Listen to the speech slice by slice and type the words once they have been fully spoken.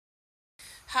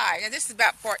Hi, now this is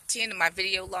about part 10 of my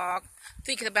video log,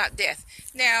 thinking about death.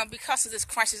 Now, because of this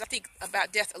crisis, I think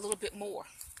about death a little bit more.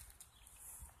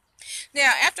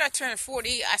 Now, after I turned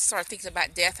 40, I started thinking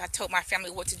about death. I told my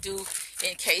family what to do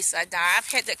in case I die. I've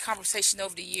had that conversation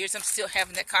over the years. I'm still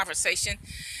having that conversation.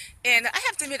 And I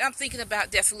have to admit, I'm thinking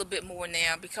about death a little bit more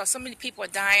now because so many people are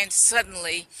dying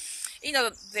suddenly. You know,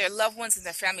 their loved ones and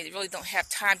their family, they really don't have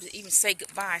time to even say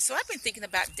goodbye. So I've been thinking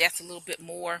about death a little bit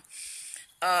more.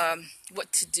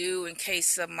 What to do in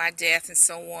case of my death and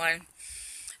so on.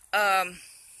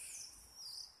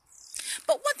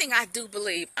 But one thing I do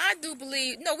believe,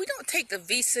 no, we don't take the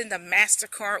Visa and the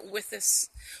MasterCard with us.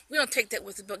 We don't take that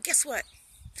with us. But guess what?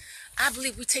 I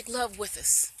believe we take love with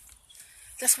us.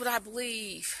 That's what I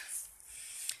believe.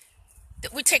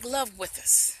 That we take love with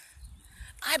us.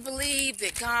 I believe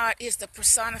that God is the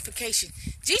personification.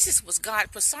 Jesus was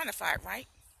God personified, right?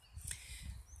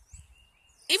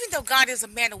 Even though God is a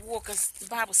man of war, because the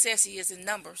Bible says he is in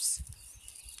Numbers.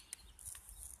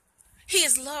 He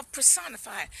is love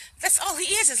personified. That's all he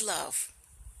is love.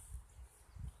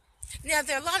 Now,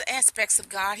 there are a lot of aspects of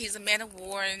God. He's a man of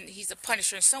war and he's a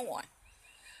punisher and so on.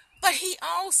 But he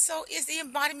also is the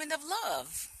embodiment of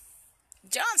love.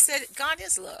 John said God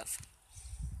is love.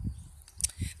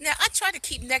 Now, I try to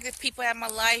keep negative people out of my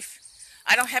life.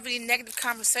 I don't have any negative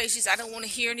conversations. I don't want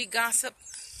to hear any gossip.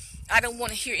 I don't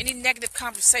want to hear any negative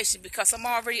conversation because I'm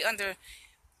already under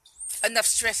enough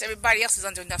stress. Everybody else is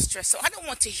under enough stress. So I don't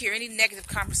want to hear any negative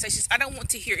conversations. I don't want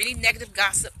to hear any negative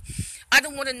gossip. I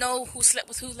don't want to know who slept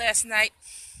with who last night.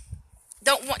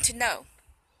 Don't want to know.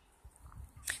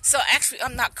 So actually,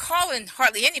 I'm not calling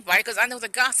hardly anybody because I know the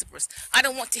gossipers. I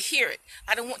don't want to hear it.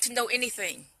 I don't want to know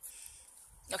anything.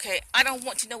 Okay? I don't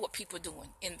want to know what people are doing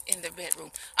in their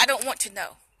bedroom. I don't want to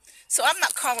know. So I'm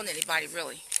not calling anybody,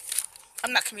 really.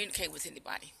 I'm not communicating with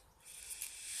anybody.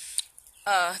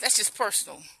 That's just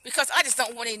personal. Because I just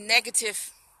don't want any negative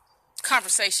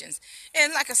conversations.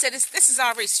 And like I said, this is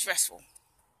already stressful.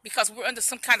 Because we're under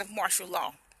some kind of martial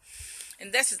law.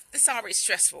 And this is already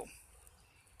stressful.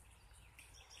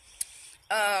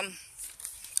 I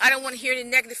don't want to hear any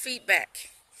negative feedback.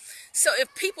 So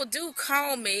if people do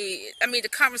call me, the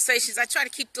conversations, I try to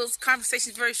keep those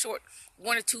conversations very short.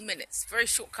 1 or 2 minutes. Very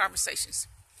short conversations.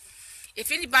 If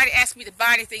anybody asks me to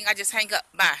buy anything, I just hang up.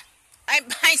 Bye. I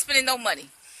ain't spending no money.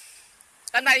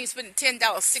 I'm not even spending $10,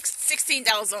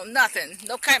 $16 on nothing.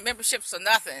 No kind of memberships or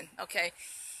nothing, okay?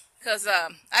 Because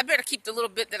I better keep the little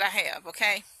bit that I have,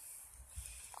 okay?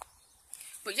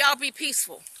 But y'all be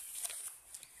peaceful.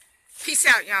 Peace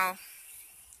out, y'all.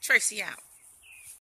 Tracy out.